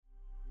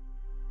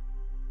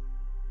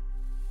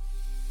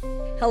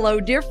Hello,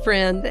 dear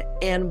friend,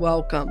 and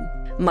welcome.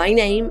 My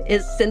name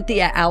is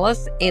Cynthia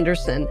Alice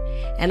Anderson,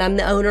 and I'm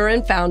the owner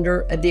and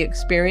founder of the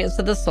Experience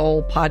of the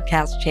Soul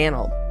podcast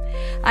channel.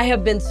 I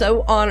have been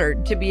so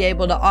honored to be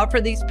able to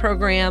offer these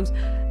programs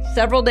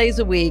several days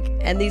a week,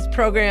 and these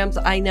programs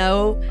I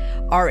know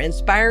are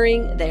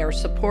inspiring, they are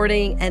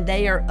supporting, and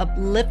they are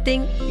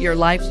uplifting your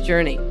life's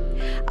journey.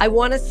 I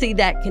want to see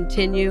that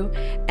continue,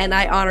 and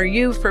I honor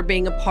you for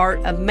being a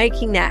part of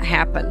making that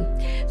happen.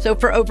 So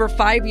for over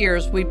 5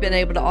 years, we've been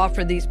able to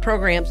offer these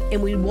programs,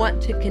 and we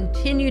want to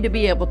continue to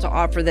be able to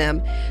offer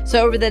them.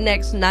 So over the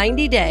next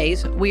 90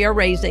 days, we are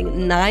raising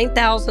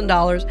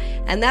 $9,000,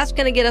 and that's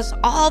going to get us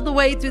all the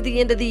way through the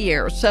end of the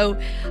year. So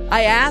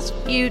I ask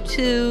you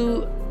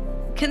to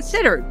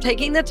consider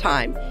taking the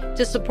time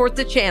to support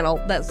the channel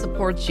that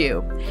supports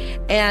you.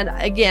 And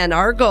again,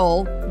 our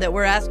goal that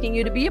we're asking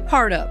you to be a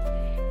part of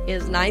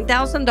is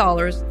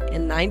 $9,000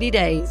 in 90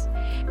 days.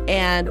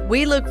 And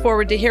we look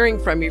forward to hearing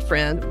from you,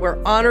 friend.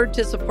 We're honored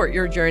to support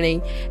your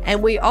journey,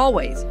 and we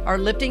always are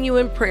lifting you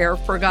in prayer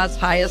for God's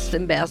highest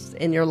and best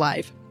in your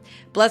life.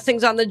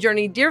 Blessings on the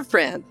journey, dear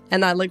friend,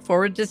 and I look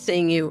forward to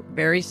seeing you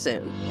very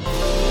soon.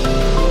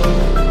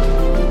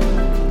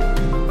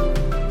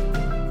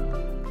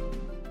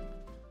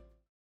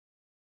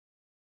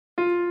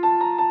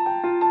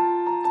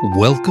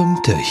 Welcome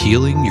to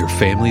Healing Your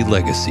Family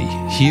Legacy,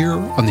 here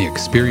on the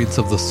Experience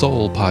of the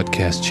Soul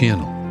podcast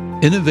channel.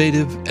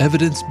 Innovative,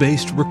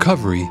 evidence-based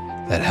recovery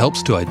that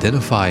helps to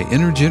identify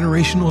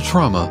intergenerational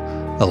trauma,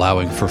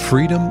 allowing for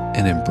freedom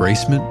and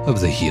embracement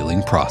of the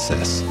healing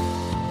process.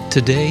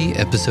 Today,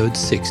 episode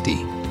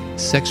 60,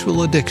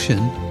 Sexual Addiction,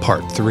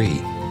 Part 3.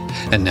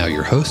 And now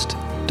your host,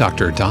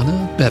 Dr.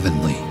 Donna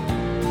Bevanley.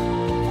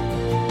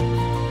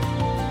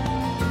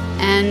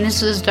 And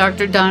this is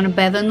Dr. Donna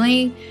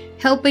Bevanley,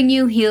 helping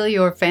you heal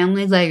your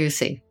family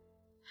legacy.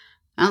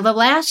 Now, the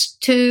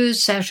last 2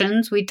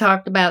 sessions, we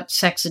talked about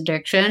sex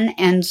addiction,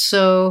 and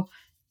so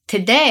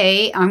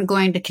today I'm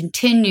going to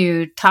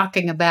continue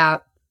talking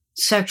about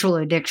sexual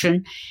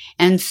addiction.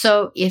 And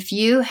so if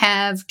you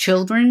have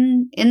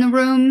children in the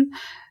room,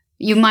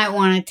 you might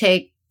want to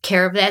take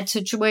care of that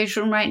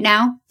situation right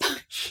now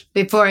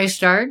before I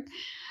start.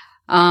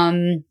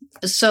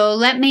 So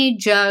let me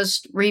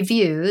just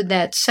review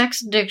that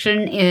sex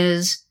addiction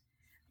is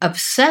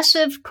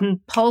obsessive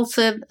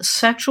compulsive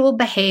sexual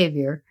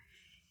behavior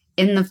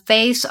in the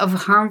face of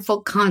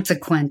harmful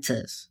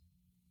consequences.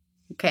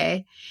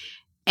 Okay?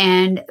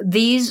 And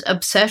these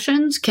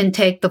obsessions can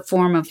take the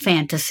form of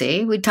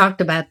fantasy. We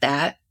talked about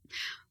that.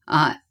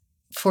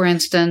 For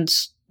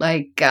instance,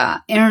 like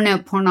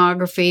internet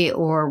pornography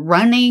or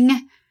running.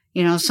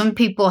 You know, some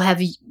people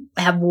have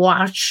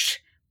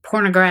watched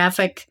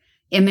pornographic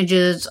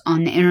images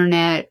on the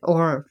internet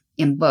or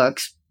in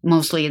books,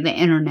 mostly the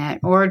internet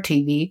or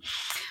TV,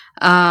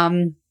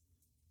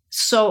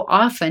 so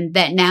often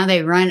that now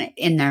they run it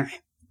in their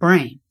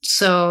brain.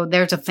 So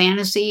there's a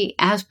fantasy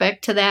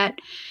aspect to that,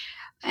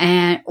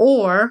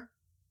 or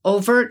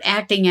overt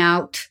acting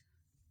out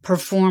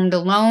performed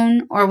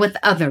alone or with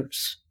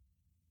others.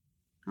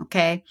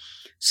 Okay,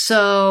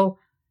 so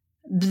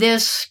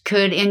this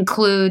could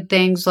include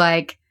things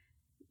like,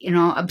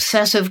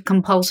 obsessive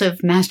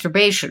compulsive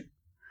masturbation.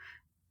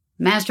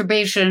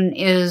 Masturbation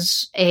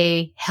is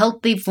a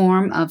healthy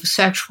form of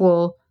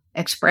sexual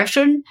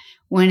expression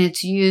when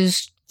it's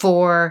used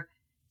for,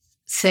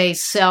 say,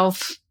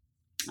 self-care,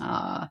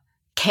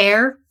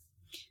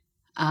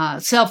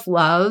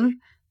 self-love,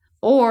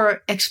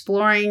 or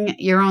exploring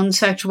your own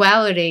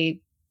sexuality,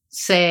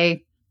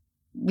 say,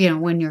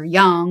 when you're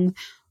young,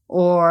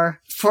 or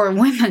for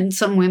women,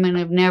 some women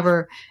have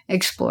never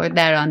explored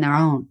that on their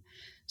own.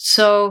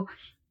 So,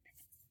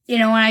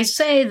 when I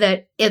say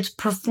that it's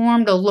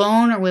performed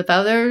alone or with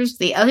others,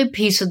 the other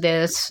piece of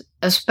this,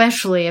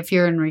 especially if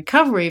you're in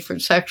recovery for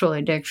sexual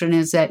addiction,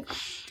 is that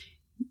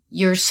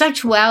your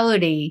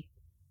sexuality,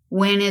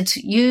 when it's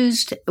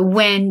used,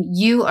 when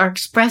you are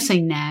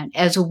expressing that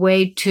as a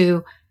way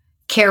to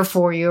care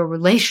for your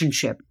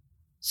relationship.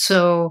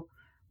 So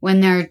when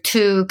there are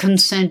 2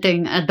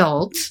 consenting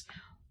adults,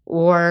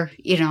 or,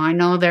 I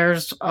know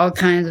there's all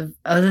kinds of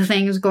other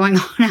things going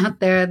on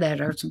out there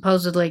that are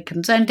supposedly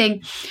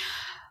consenting.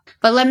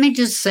 But let me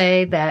just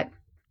say that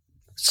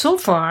so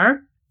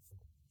far,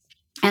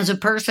 as a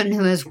person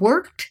who has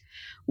worked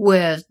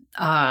with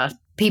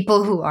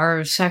people who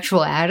are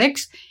sexual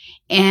addicts,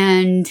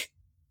 and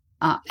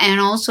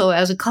also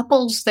as a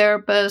couples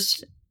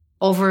therapist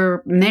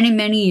over many,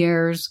 many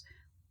years,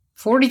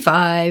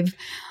 45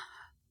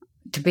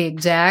 to be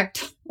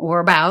exact, or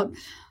about,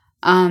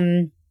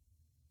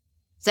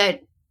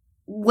 that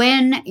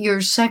when your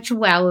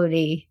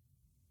sexuality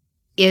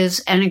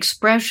is an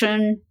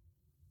expression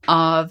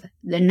of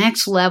the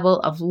next level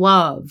of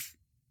love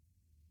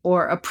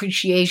or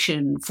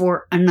appreciation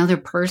for another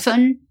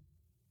person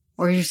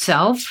or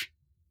yourself,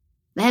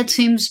 that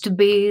seems to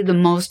be the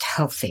most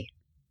healthy.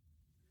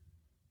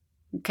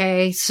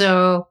 Okay,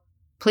 so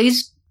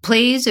please,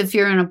 if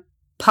you're in a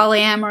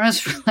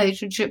polyamorous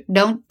relationship,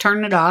 don't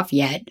turn it off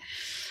yet.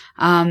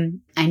 I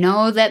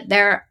know that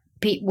there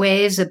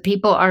ways that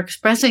people are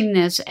expressing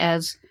this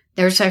as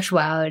their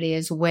sexuality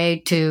as a way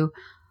to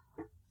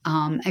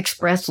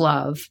express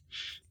love.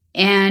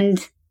 And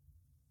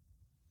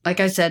like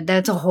I said,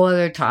 that's a whole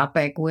other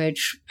topic,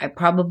 which I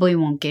probably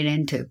won't get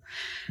into.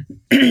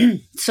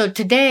 So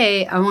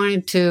today I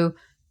wanted to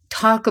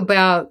talk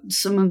about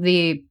some of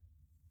the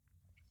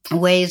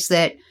ways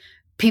that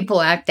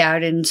people act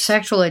out in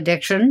sexual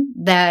addiction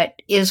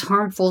that is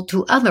harmful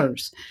to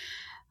others.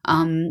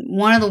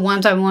 One of the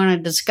ones I want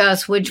to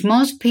discuss, which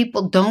most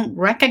people don't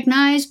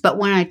recognize, but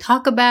when I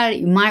talk about it,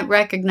 you might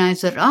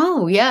recognize that,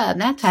 oh yeah,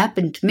 that's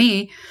happened to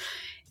me.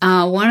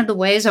 One of the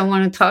ways I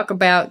want to talk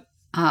about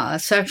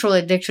sexual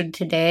addiction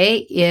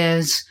today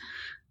is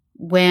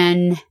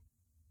when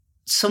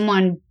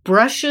someone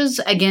brushes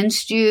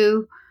against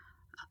you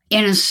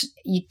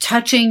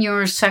touching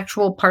your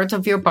sexual parts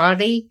of your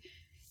body,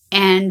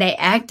 and they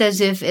act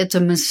as if it's a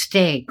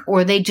mistake,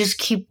 or they just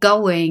keep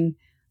going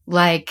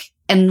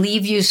and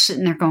leave you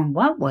sitting there going,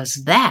 what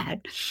was that?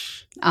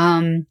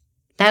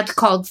 That's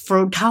called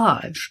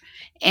frottage.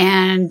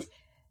 And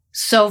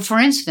so, for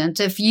instance,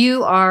 if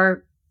you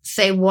are,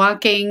 say,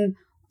 walking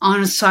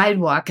on a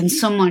sidewalk and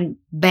someone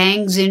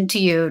bangs into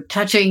you,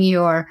 touching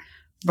your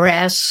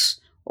breasts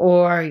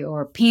or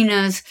your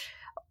penis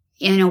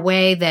in a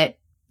way that,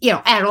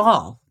 at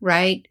all,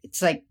 right?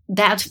 It's like,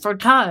 that's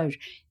frottage.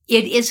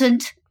 It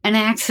isn't an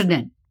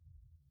accident.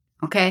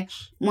 Okay?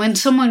 When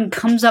someone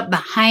comes up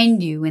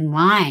behind you in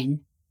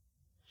line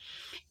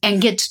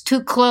and gets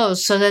too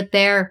close so that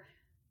their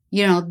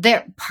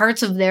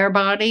parts of their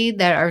body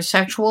that are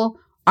sexual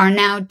are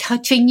now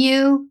touching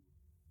you,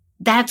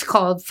 that's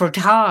called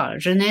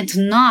frottage, and it's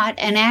not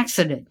an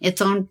accident.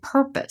 It's on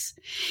purpose.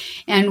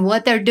 And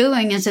what they're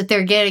doing is that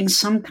they're getting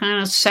some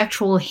kind of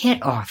sexual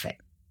hit off it.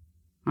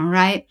 All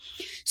right?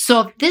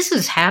 So if this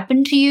has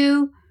happened to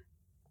you,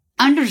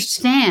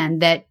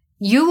 understand that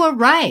you were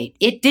right.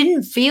 It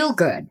didn't feel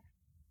good.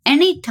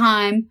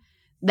 Anytime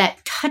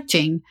that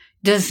touching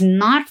does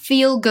not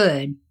feel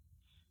good,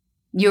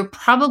 you're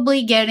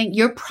probably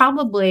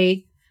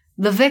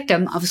the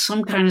victim of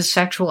some kind of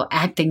sexual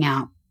acting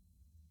out.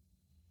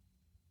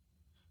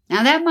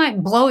 Now that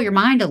might blow your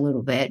mind a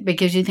little bit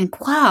because you think,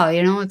 wow,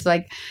 it's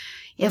like,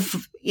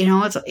 is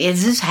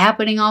this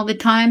happening all the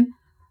time?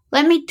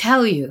 Let me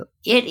tell you,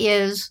 it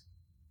is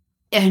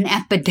an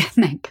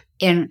epidemic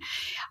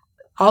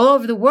all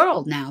over the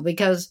world now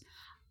because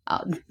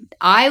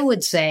I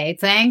would say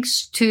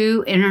thanks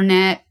to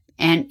internet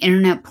and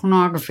internet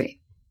pornography.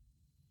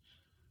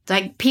 It's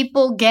like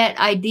people get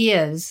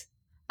ideas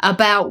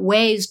about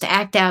ways to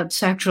act out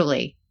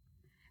sexually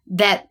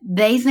that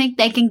they think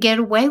they can get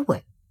away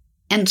with.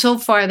 And so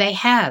far they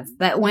have.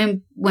 But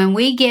when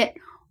we get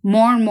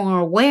more and more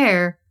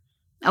aware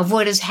of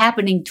what is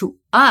happening to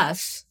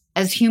us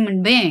as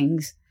human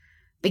beings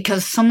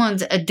because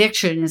someone's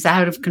addiction is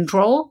out of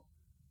control,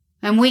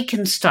 and we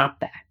can stop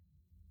that.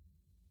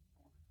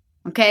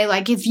 Okay?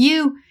 Like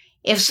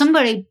if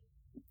somebody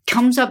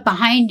comes up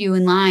behind you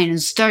in line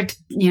and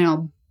starts,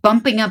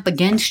 bumping up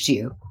against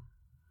you,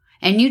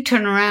 and you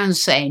turn around and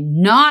say,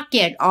 knock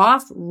it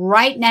off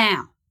right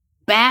now.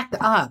 Back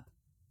up.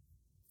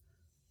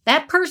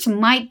 That person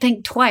might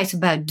think twice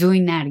about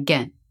doing that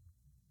again.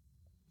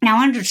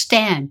 Now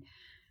understand,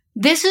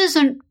 this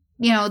isn't,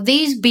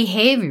 these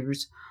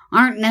behaviors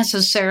aren't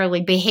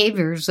necessarily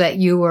behaviors that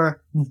you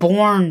were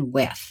born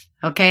with,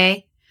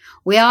 okay?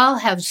 We all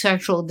have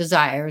sexual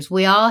desires.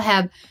 We all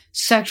have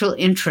sexual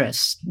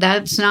interests.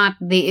 That's not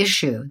the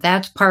issue.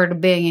 That's part of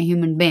being a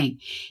human being.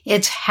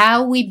 It's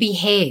how we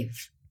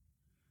behave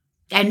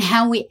and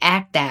how we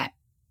act that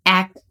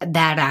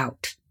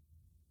out.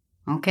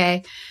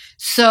 Okay?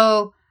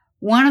 So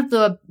one of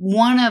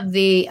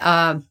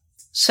the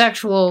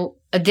sexual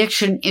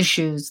addiction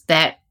issues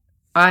that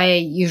I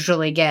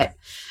usually get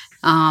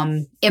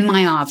in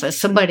my office,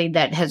 somebody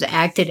that has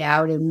acted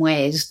out in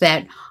ways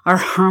that are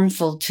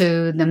harmful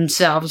to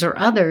themselves or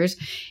others,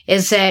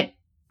 is that,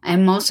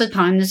 and most of the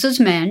time this is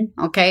men,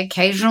 okay,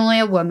 occasionally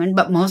a woman,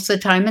 but most of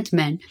the time it's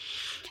men,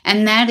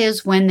 and that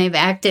is when they've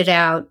acted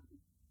out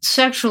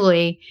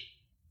sexually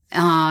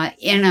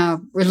in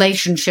a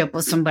relationship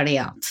with somebody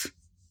else,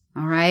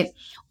 all right?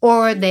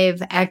 Or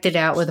they've acted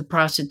out with a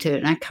prostitute,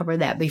 and I covered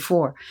that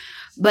before.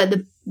 But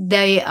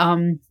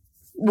the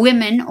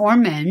women or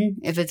men,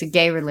 if it's a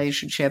gay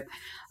relationship,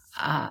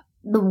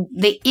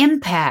 the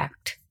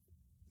impact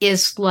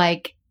is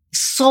like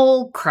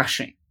soul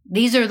crushing.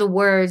 These are the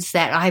words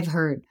that I've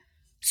heard.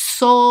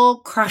 Soul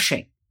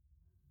crushing.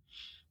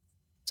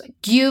 It's like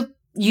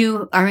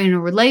you are in a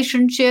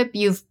relationship,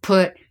 you've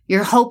put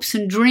your hopes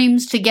and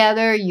dreams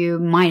together, you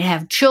might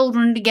have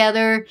children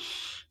together,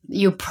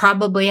 you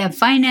probably have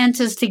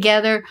finances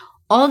together.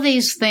 All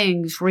these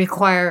things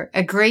require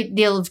a great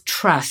deal of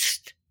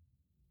trust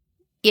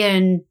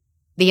in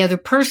the other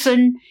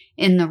person,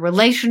 in the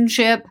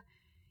relationship.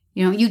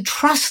 You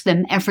trust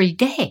them every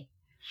day.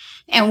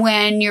 And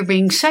when you're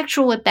being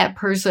sexual with that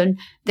person,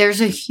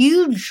 there's a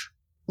huge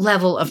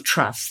level of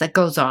trust that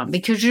goes on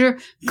because you're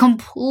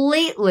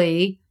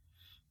completely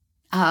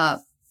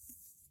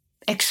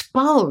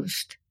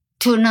exposed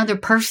to another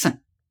person.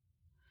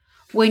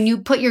 When you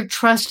put your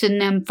trust in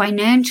them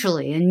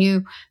financially and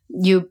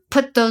you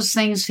put those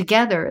things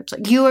together, it's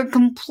like you are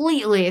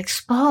completely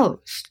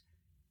exposed.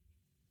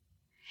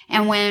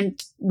 And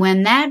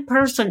when that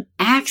person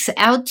acts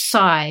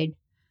outside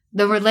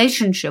the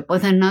relationship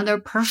with another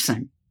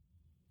person,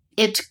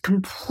 it's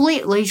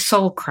completely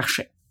soul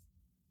crushing.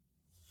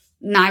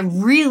 And I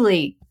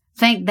really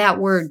think that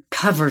word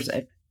covers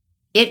it.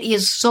 It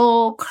is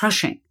soul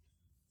crushing.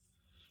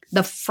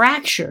 The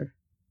fracture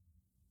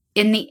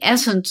in the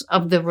essence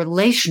of the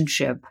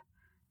relationship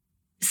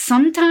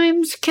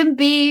sometimes can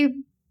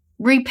be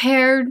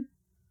repaired.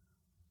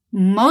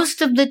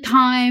 Most of the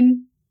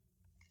time,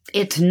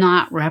 it's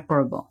not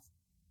reparable.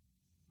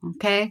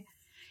 Okay?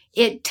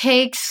 It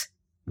takes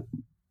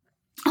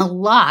a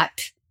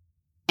lot,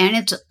 and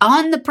it's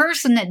on the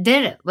person that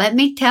did it. Let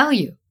me tell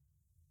you.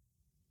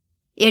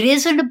 It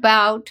isn't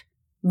about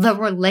the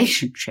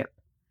relationship.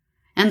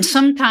 And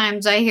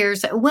sometimes I hear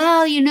say,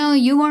 well,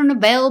 you weren't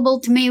available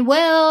to me.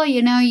 Well,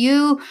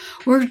 you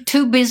were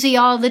too busy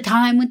all the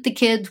time with the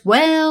kids.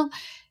 Well,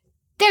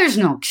 there's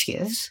no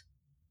excuse.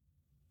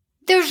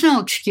 There's no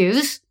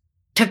excuse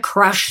to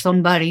crush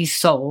somebody's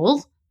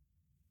soul.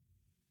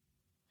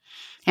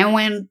 And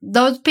when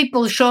those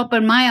people show up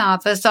in my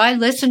office, I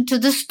listen to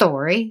the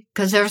story,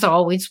 because there's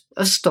always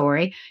a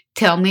story.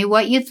 Tell me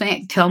what you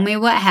think. Tell me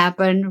what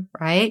happened,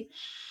 right?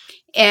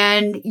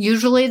 And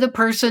usually the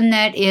person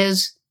that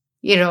is,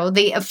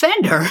 the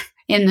offender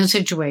in the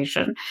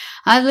situation,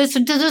 I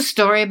listen to the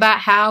story about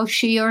how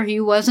she or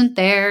he wasn't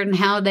there and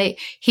how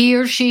he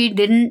or she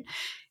didn't,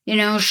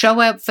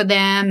 show up for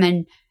them.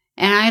 And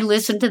I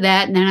listen to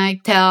that, and then I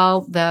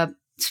tell the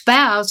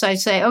spouse, I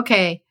say,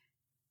 okay,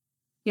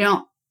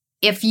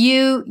 if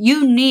you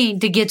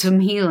need to get some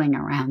healing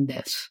around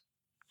this.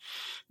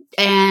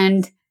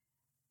 And,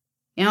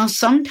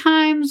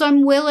 sometimes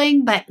I'm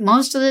willing, but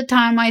most of the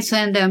time I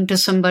send them to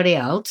somebody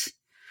else,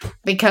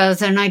 because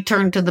then I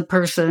turn to the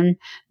person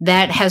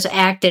that has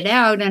acted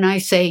out and I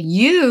say,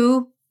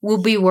 you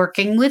will be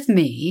working with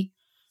me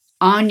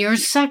on your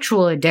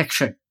sexual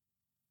addiction.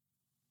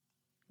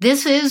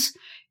 This is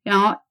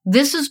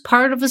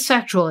part of a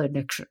sexual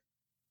addiction.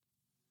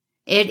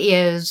 It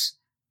is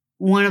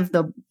one of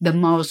the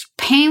most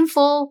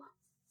painful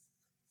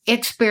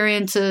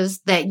experiences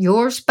that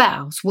your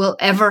spouse will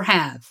ever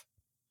have.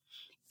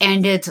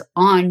 And it's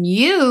on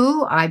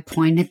you, I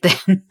point at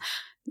them,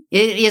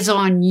 it is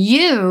on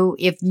you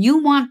if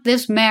you want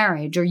this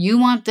marriage or you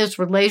want this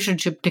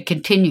relationship to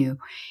continue.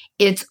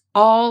 It's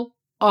all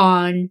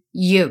on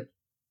you,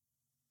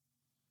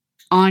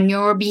 on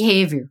your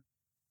behavior,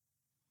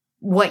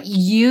 what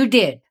you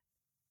did.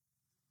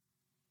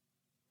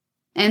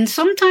 And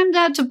sometimes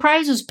that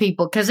surprises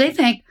people because they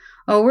think,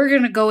 oh, we're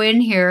going to go in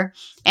here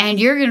and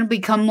you're going to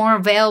become more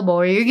available,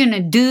 or you're going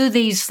to do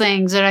these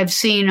things that I've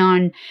seen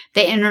on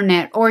the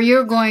internet, or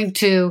you're going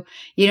to,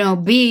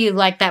 be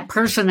like that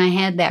person I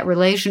had that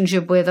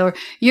relationship with, or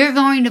you're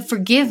going to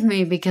forgive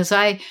me because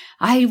I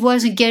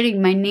wasn't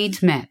getting my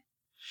needs met.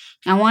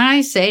 And what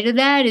I say to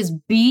that is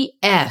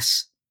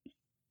BS.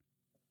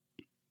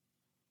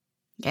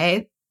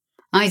 Okay?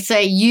 I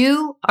say,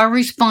 you are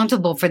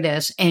responsible for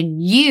this,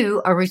 and you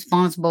are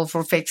responsible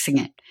for fixing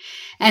it.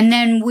 And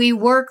then we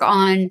work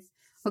on,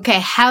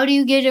 okay, how do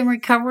you get in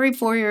recovery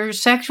for your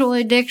sexual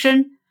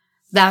addiction?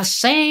 The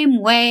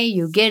same way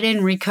you get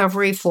in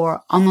recovery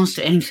for almost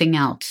anything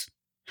else,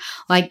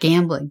 like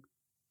gambling.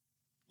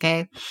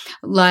 Okay?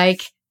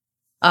 Like,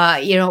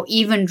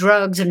 even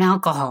drugs and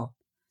alcohol.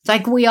 It's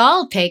like we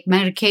all take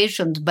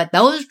medications, but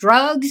those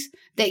drugs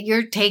that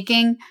you're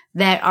taking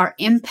that are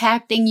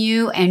impacting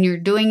you and you're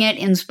doing it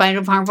in spite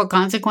of harmful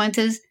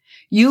consequences,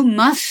 you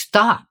must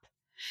stop.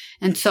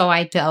 And so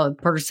I tell a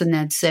person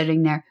that's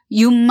sitting there,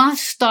 you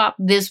must stop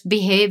this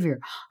behavior.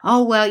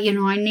 Oh, well,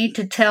 I need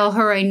to tell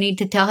her,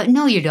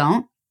 No, you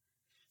don't.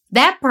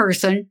 That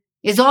person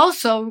is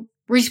also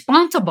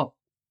responsible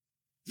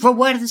for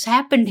what has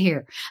happened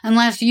here,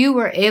 unless you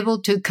were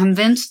able to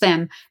convince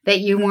them that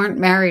you weren't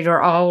married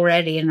or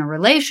already in a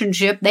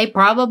relationship. They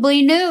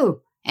probably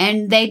knew,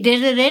 and they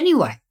did it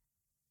anyway.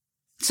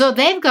 So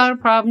they've got a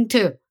problem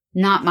too.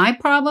 Not my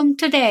problem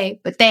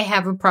today, but they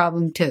have a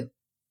problem too.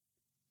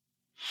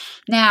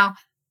 Now,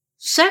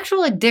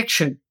 sexual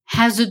addiction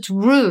has its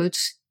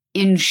roots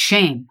in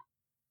shame.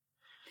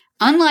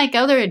 Unlike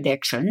other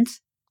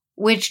addictions,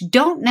 which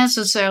don't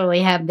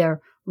necessarily have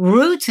their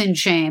roots in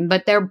shame,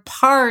 but they're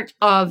part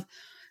of,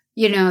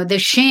 the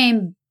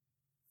shame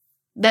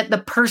that the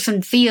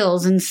person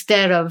feels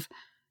instead of,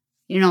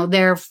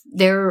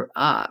 their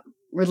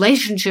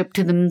relationship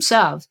to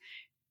themselves.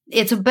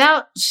 It's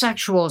about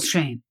sexual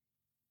shame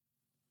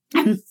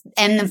and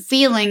the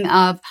feeling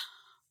of,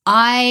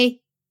 I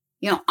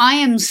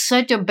am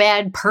such a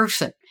bad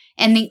person.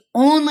 And the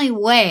only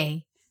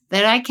way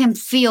that I can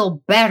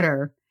feel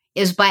better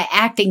is by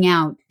acting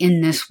out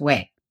in this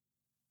way.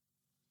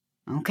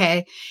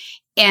 Okay?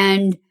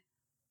 And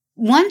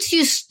once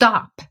you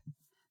stop,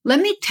 let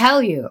me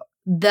tell you,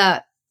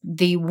 the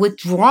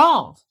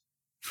withdrawal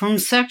from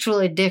sexual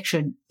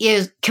addiction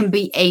can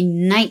be a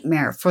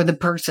nightmare for the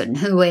person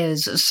who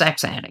is a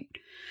sex addict.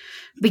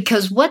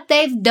 Because what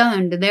they've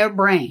done to their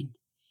brain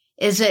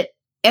is that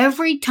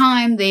every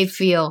time they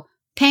feel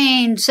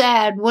pain,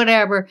 sad,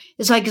 whatever,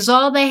 it's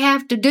all they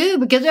have to do,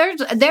 because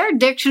their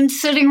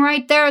addiction's sitting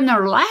right there in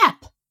their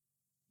lap.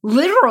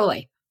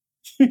 Literally.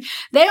 They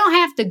don't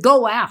have to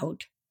go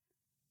out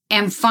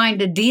and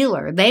find a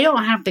dealer. They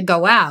don't have to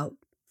go out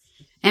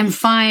and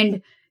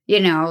find,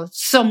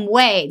 some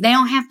way. They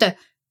don't have to.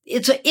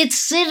 It's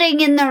sitting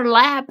in their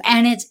lap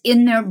and it's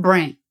in their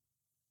brain.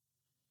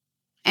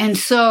 And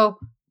so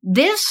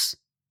this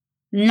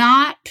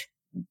not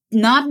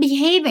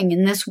behaving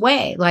in this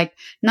way, like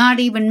not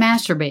even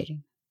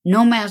masturbating,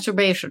 no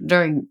masturbation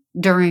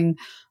during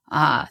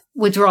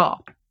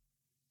withdrawal.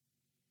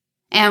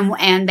 And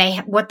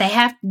what they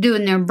have to do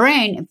in their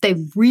brain, if they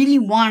really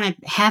want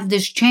to have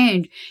this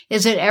change,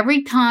 is that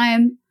every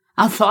time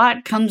a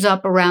thought comes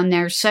up around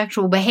their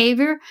sexual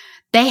behavior,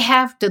 they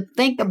have to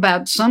think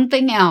about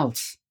something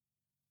else.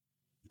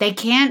 They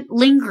can't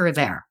linger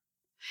there.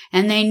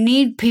 And they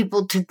need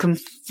people to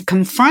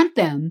confront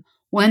them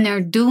when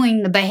they're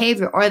doing the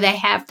behavior, or they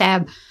have to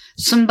have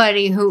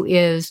somebody who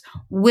is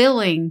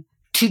willing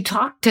to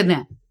talk to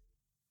them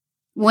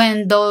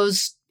when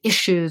those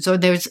issues or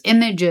those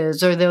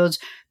images or those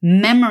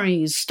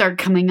memories start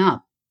coming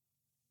up.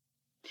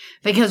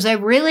 Because they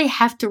really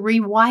have to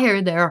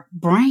rewire their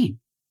brain.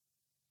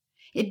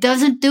 It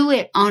doesn't do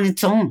it on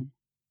its own.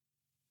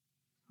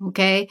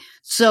 Okay?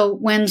 So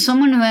when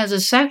someone who has a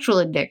sexual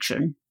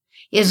addiction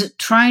is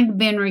trying to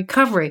be in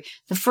recovery,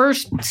 the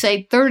first,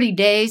 say, 30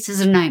 days is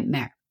a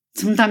nightmare.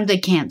 Sometimes they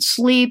can't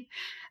sleep.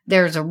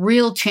 There's a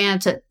real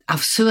chance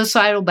of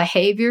suicidal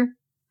behavior.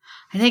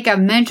 I think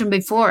I've mentioned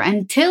before,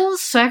 until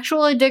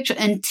sexual addiction,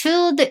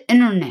 until the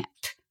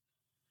internet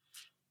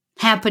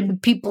happened to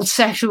people's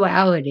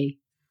sexuality,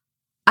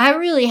 I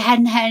really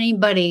hadn't had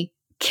anybody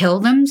kill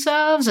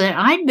themselves, and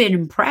I'd been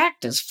in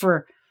practice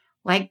for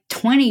like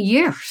 20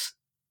 years.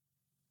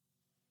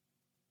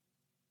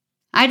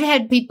 I'd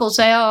had people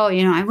say,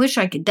 I wish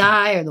I could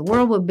die, or the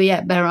world would be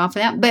better off for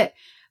that.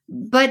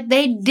 But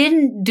they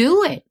didn't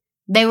do it.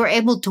 They were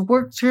able to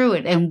work through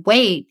it and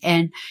wait.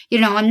 And,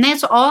 and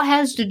that's all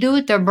has to do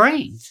with their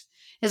brains.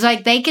 It's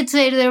like they could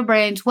say to their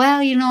brains,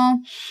 well,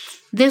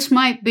 this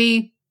might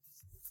be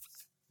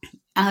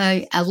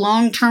a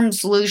long-term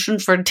solution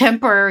for a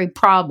temporary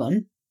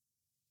problem.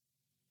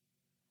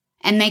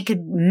 And they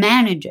could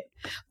manage it.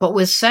 But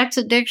with sex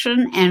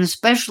addiction, and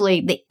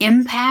especially the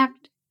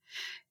impact,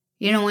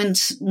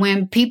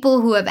 when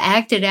people who have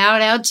acted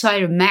out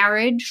outside of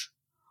marriage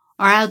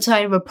or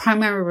outside of a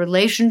primary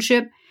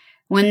relationship,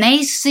 when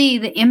they see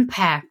the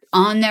impact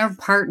on their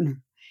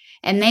partner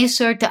and they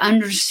start to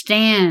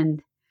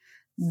understand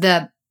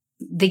the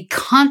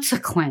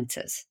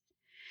consequences,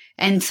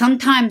 and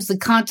sometimes the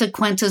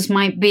consequences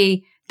might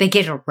be they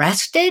get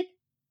arrested.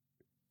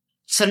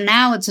 So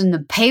now it's in the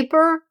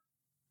paper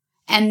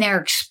and they're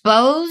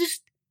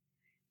exposed.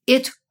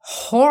 It's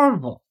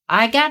horrible.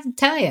 I got to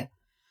tell you.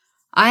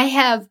 I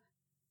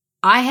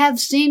have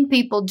seen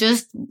people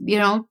just,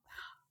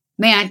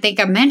 I think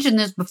I mentioned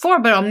this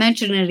before, but I'll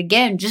mention it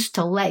again just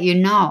to let you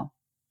know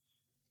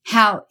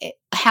how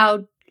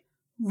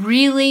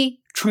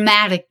really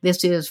traumatic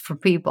this is for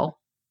people.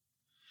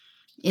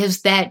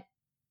 Is that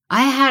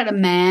I had a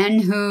man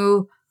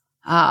who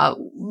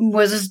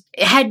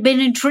had been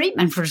in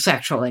treatment for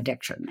sexual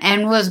addiction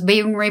and was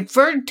being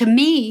referred to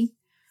me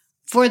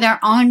for their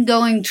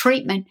ongoing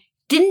treatment.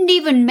 Didn't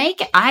even make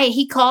it.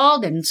 He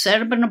called and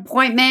set up an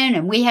appointment,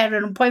 and we had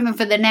an appointment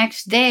for the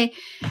next day.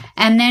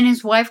 And then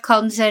his wife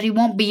called and said he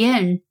won't be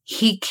in.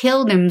 He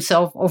killed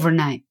himself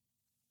overnight.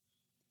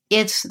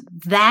 It's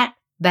that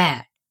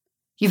bad.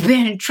 You've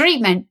been in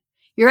treatment.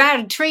 You're out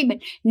of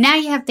treatment. Now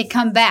you have to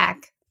come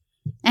back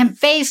and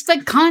face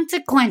the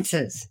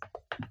consequences.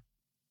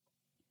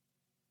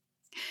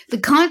 The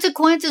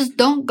consequences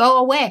don't go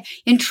away.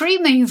 In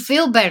treatment, you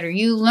feel better.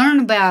 You learn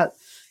about,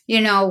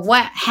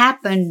 what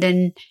happened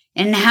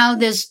and how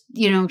this,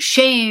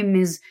 shame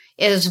is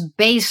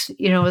based,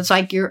 it's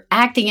like your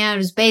acting out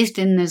is based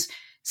in this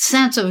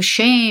sense of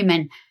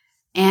shame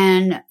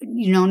and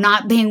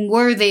not being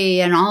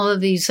worthy and all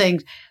of these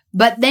things.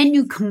 But then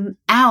you come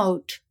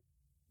out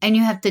and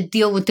you have to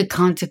deal with the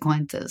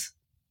consequences.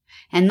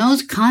 And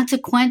those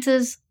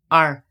consequences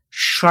are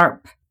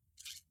sharp.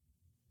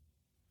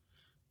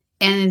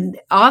 And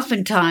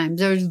oftentimes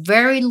there's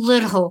very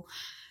little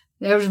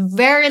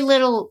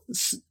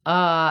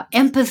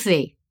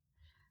empathy.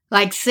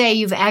 Like, say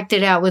you've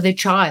acted out with a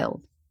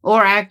child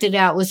or acted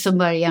out with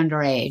somebody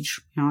underage,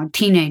 a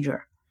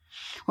teenager.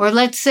 Or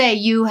let's say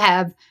you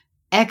have,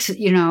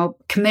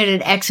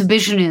 committed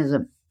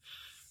exhibitionism,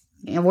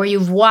 where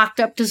you've walked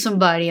up to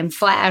somebody and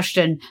flashed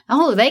and,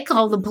 they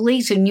call the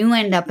police and you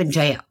end up in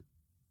jail.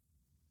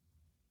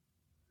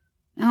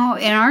 In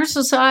our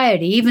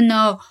society, even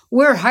though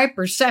we're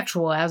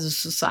hypersexual as a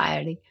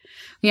society,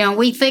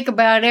 We think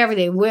about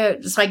everything.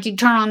 It's like you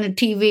turn on the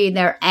TV,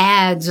 there are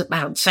ads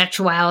about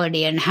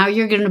sexuality and how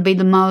you're going to be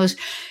the most,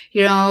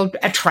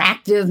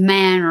 attractive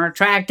man or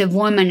attractive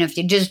woman if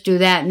you just do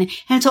that. And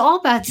it's all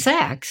about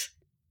sex.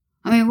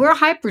 We're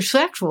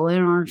hypersexual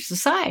in our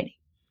society.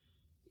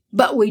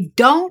 But we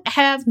don't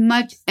have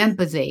much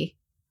empathy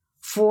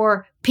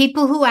for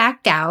people who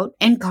act out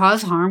and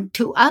cause harm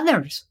to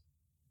others.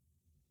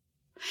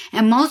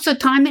 And most of the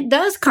time it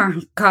does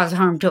cause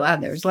harm to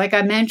others. Like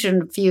I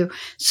mentioned a few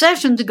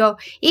sessions ago,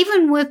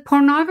 even with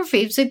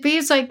pornography,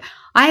 it's like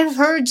I've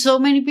heard so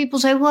many people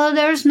say, well,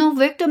 there's no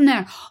victim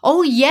there.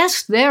 Oh,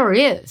 yes, there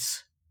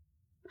is.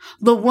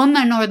 The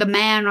woman or the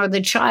man or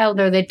the child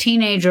or the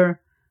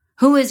teenager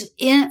who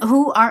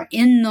are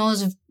in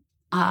those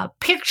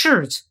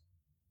pictures.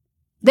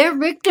 They're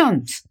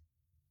victims.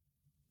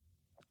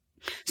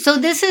 So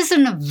this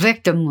isn't a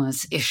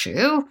victimless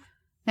issue.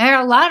 There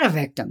are a lot of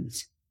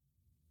victims.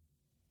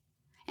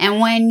 And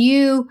when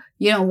you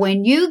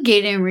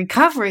get in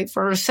recovery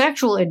for a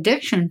sexual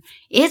addiction,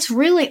 it's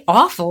really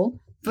awful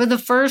for the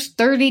first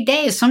 30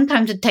 days.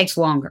 Sometimes it takes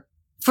longer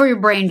for your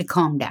brain to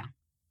calm down.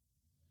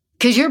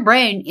 Because your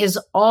brain is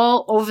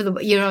all over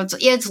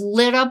it's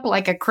lit up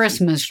like a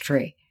Christmas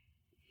tree.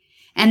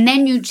 And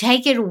then you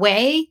take it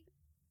away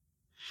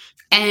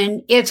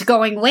and it's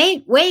going,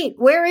 wait,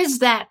 where is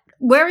that?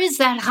 Where is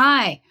that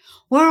high?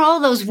 Where are all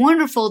those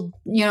wonderful,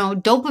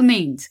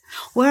 dopamines?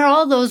 Where are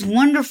all those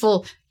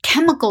wonderful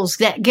chemicals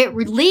that get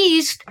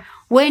released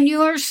when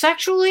you are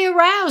sexually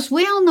aroused?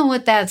 We all know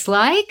what that's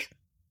like.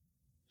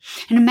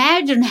 And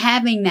imagine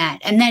having that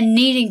and then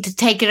needing to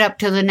take it up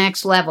to the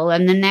next level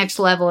and the next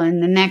level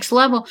and the next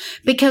level.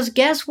 Because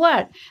guess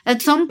what?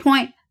 At some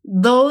point,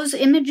 those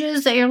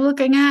images that you're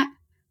looking at,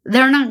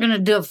 they're not going to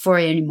do it for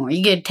you anymore.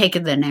 You get to take it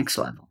to the next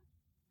level.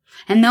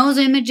 And those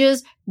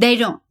images, they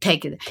don't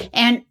take it.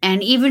 And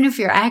even if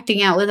you're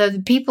acting out with other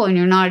people and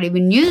you're not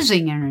even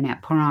using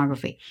internet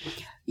pornography,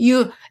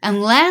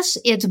 unless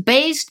it's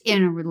based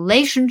in a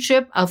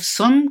relationship of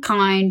some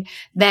kind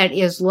that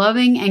is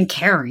loving and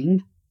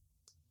caring,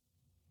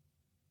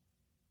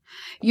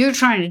 you're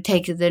trying to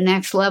take it to the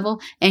next level,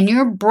 and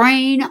your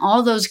brain,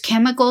 all those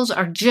chemicals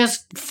are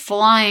just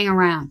flying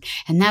around.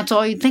 And that's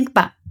all you think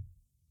about.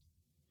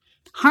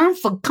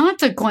 Harmful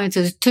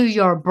consequences to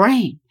your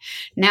brain.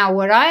 Now,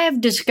 what I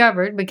have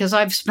discovered, because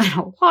I've spent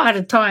a lot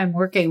of time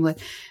working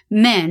with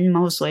men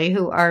mostly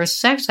who are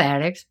sex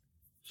addicts,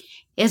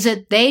 is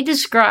that they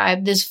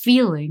describe this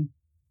feeling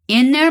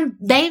in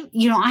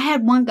I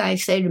had one guy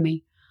say to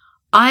me,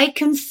 I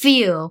can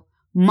feel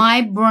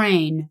my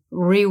brain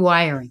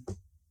rewiring.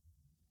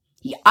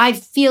 I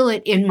feel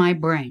it in my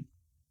brain.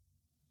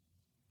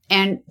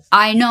 And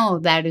I know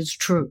that is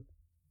true.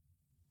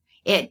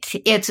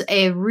 It's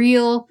a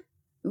real,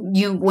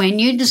 when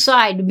you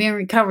decide to be in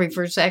recovery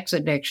for sex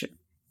addiction,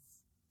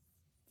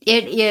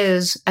 it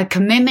is a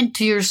commitment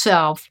to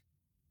yourself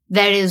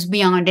that is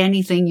beyond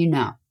anything you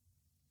know.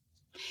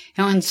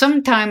 And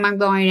sometime I'm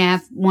going to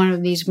have one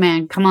of these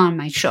men come on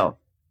my show,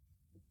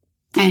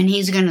 and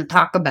he's going to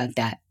talk about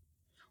that.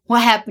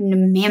 What happened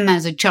to him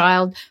as a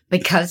child?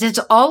 Because it's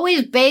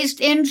always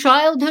based in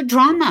childhood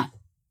trauma.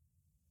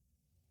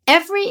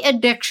 Every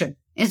addiction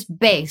is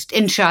based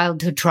in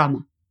childhood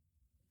trauma.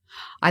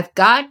 I've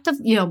got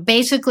to,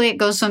 basically it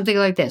goes something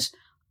like this.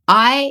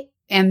 I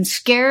am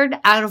scared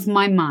out of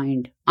my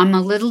mind. I'm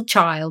a little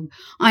child.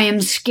 I am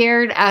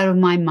scared out of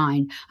my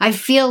mind. I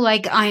feel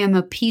like I am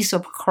a piece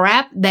of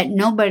crap, that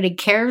nobody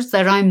cares,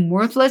 that I'm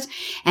worthless.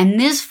 And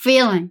this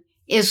feeling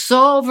is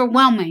so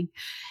overwhelming.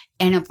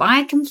 And if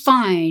I can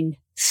find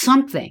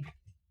something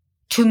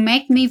to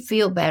make me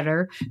feel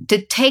better, to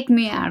take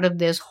me out of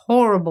this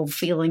horrible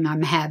feeling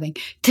I'm having,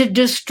 to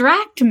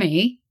distract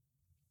me,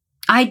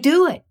 I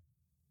do it.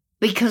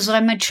 Because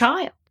I'm a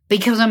child,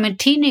 because I'm a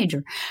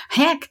teenager,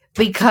 heck,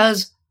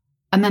 because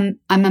I'm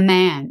a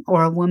man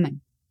or a woman.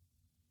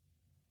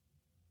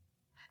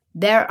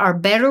 There are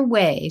better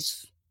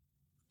ways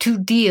to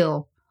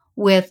deal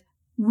with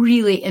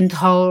really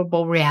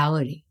intolerable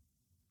reality.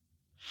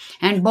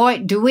 And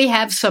boy, do we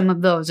have some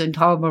of those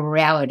intolerable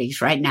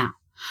realities right now.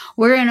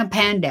 We're in a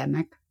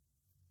pandemic.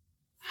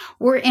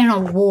 We're in a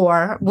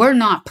war. We're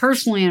not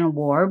personally in a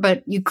war,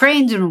 but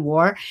Ukraine's in a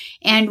war,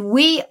 and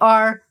we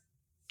are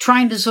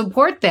trying to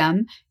support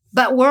them,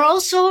 but we're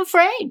also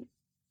afraid.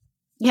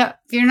 Yeah,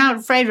 if you're not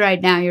afraid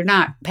right now, you're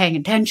not paying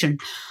attention.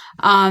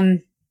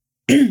 And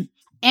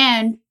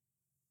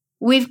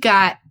we've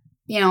got,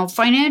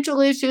 financial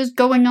issues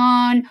going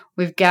on.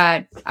 We've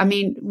got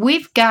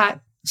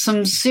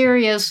some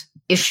serious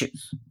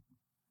issues.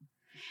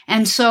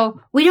 And so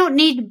we don't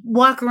need to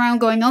walk around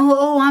going,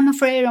 oh, I'm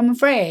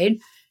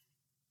afraid.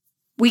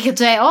 We could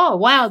say, oh,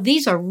 wow,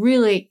 these are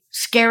really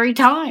scary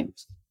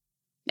times.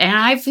 And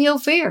I feel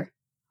fear.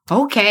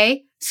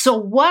 Okay, so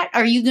what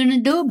are you going to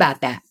do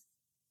about that?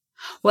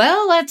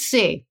 Well, let's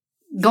see.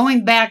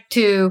 Going back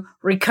to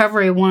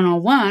Recovery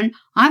 101,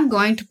 I'm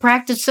going to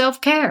practice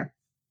self-care.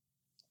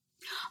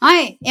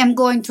 I am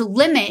going to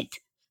limit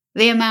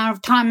the amount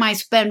of time I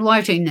spend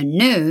watching the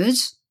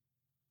news,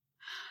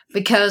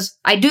 because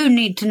I do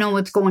need to know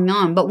what's going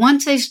on. But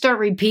once they start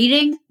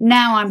repeating,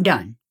 now I'm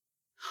done.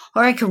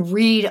 Or I can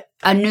read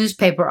a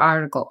newspaper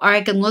article, or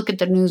I can look at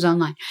the news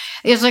online.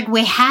 It's like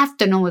we have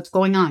to know what's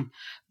going on.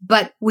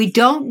 But we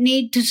don't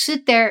need to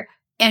sit there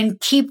and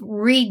keep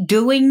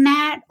redoing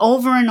that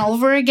over and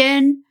over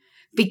again,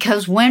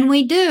 because when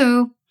we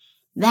do,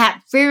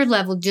 that fear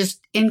level just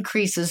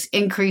increases,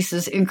 and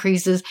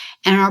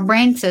our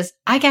brain says,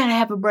 I gotta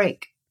have a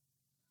break.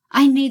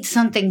 I need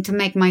something to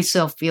make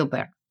myself feel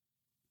better.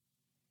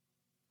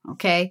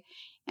 Okay?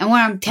 And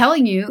what I'm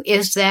telling you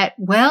is that,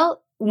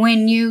 well,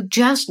 when you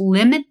just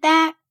limit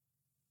that,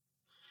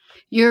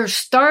 you're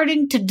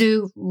starting to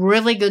do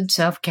really good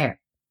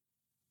self-care.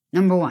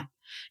 Number 1.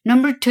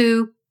 Number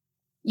 2,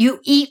 you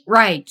eat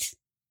right.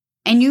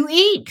 And you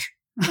eat.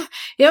 You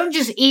don't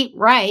just eat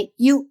right,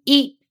 you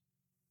eat.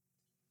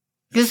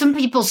 Because some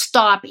people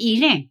stop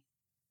eating.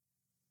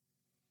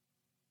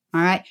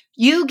 All right?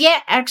 You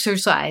get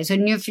exercise.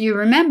 And if you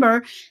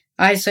remember,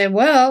 I said,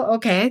 well,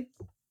 okay,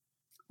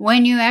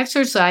 when you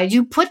exercise,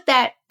 you put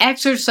that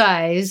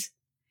exercise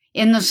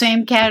in the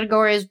same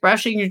category as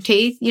brushing your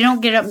teeth. You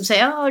don't get up and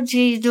say, oh,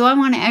 geez, do I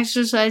want to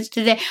exercise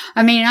today?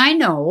 I mean, I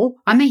know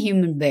I'm a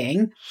human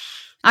being.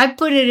 I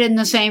put it in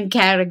the same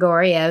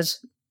category as,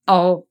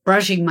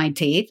 brushing my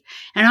teeth.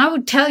 And I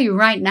would tell you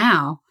right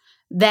now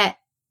that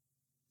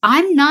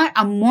I'm not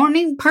a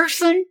morning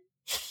person.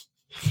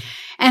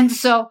 And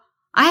so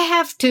I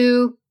have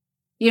to,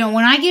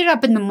 when I get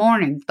up in the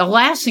morning, the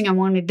last thing I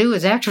want to do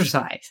is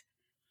exercise.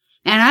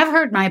 And I've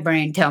heard my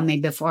brain tell me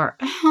before,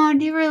 do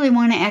you really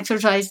want to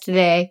exercise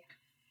today?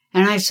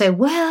 And I say,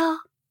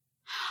 well,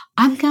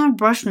 I'm going to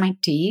brush my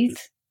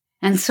teeth.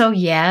 And so,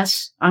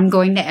 yes, I'm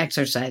going to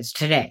exercise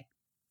today.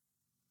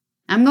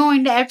 I'm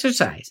going to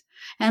exercise.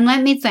 And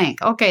let me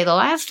think, okay, the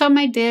last time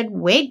I did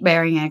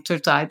weight-bearing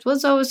exercise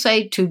was,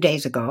 say, 2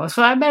 days ago.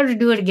 So I better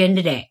do it again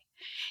today.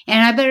 And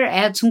I better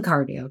add some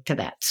cardio to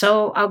that.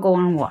 So I'll go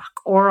on a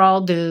walk, or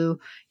I'll do,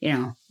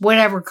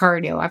 whatever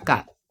cardio I've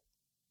got.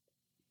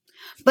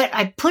 But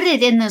I put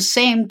it in the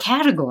same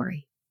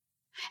category.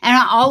 And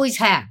I always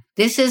have.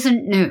 This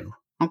isn't new.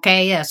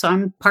 Okay, yes,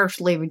 I'm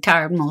partially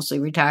retired, mostly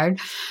retired.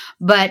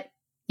 But,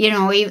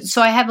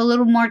 so I have a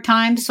little more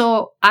time,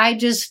 so I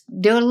just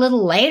do it a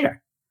little later.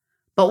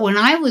 But when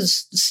I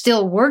was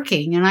still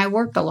working, and I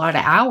worked a lot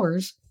of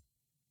hours,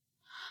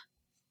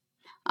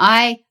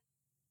 I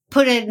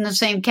put it in the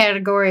same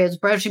category as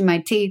brushing my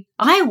teeth.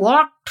 I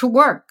walked to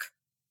work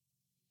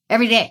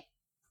every day.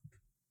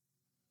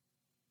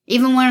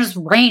 Even when it was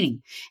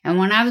raining. And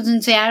when I was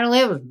in Seattle,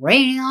 it was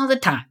raining all the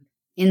time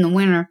in the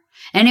winter.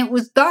 And it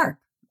was dark.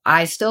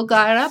 I still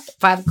got up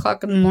at 5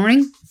 o'clock in the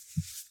morning.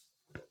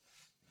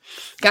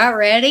 Got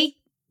ready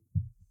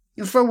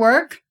for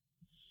work.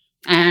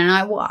 And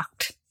I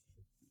walked.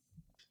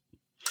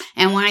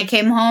 And when I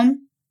came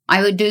home,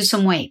 I would do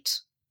some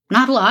weights.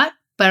 Not a lot,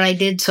 but I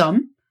did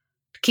some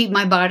to keep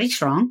my body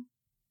strong.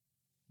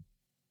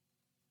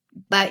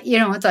 But,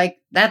 it's like,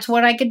 that's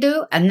what I could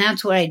do. And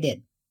that's what I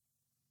did.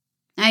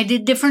 I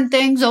did different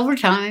things over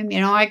time.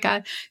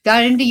 I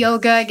got into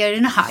yoga, I got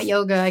into hot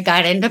yoga, I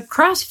got into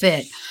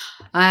CrossFit.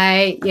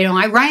 I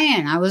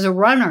ran. I was a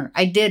runner.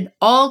 I did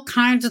all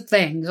kinds of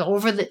things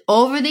over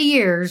the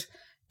years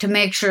to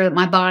make sure that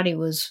my body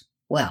was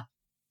well.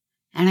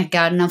 And I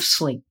got enough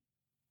sleep.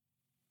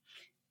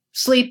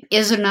 Sleep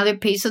is another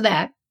piece of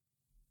that.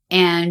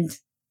 And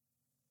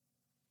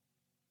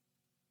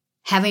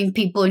having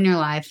people in your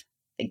life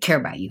that care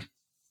about you.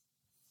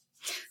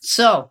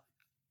 So,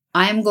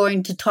 I'm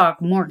going to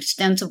talk more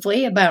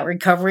extensively about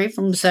recovery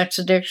from sex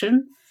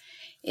addiction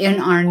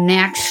in our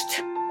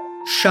next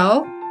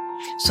show.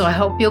 So I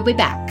hope you'll be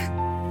back.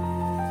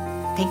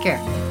 Take care.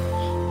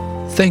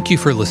 Thank you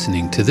for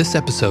listening to this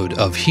episode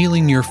of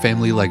Healing Your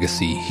Family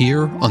Legacy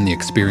here on the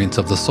Experience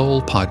of the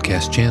Soul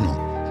podcast channel.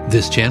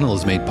 This channel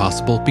is made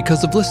possible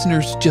because of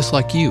listeners just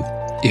like you.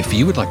 If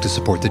you would like to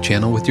support the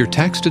channel with your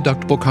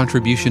tax-deductible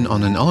contribution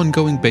on an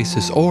ongoing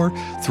basis or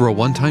through a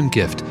one-time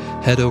gift,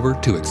 head over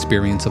to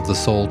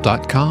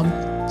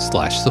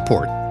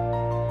experienceofthesoul.com/support.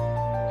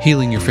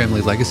 Healing Your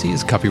Family Legacy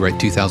is copyright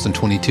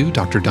 2022,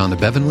 Dr. Donna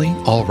Bevanley,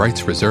 all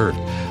rights reserved.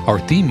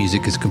 Our theme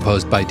music is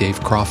composed by Dave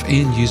Croft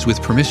and used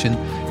with permission.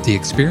 The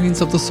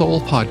Experience of the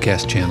Soul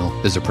podcast channel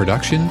is a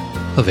production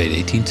of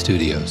 818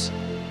 Studios.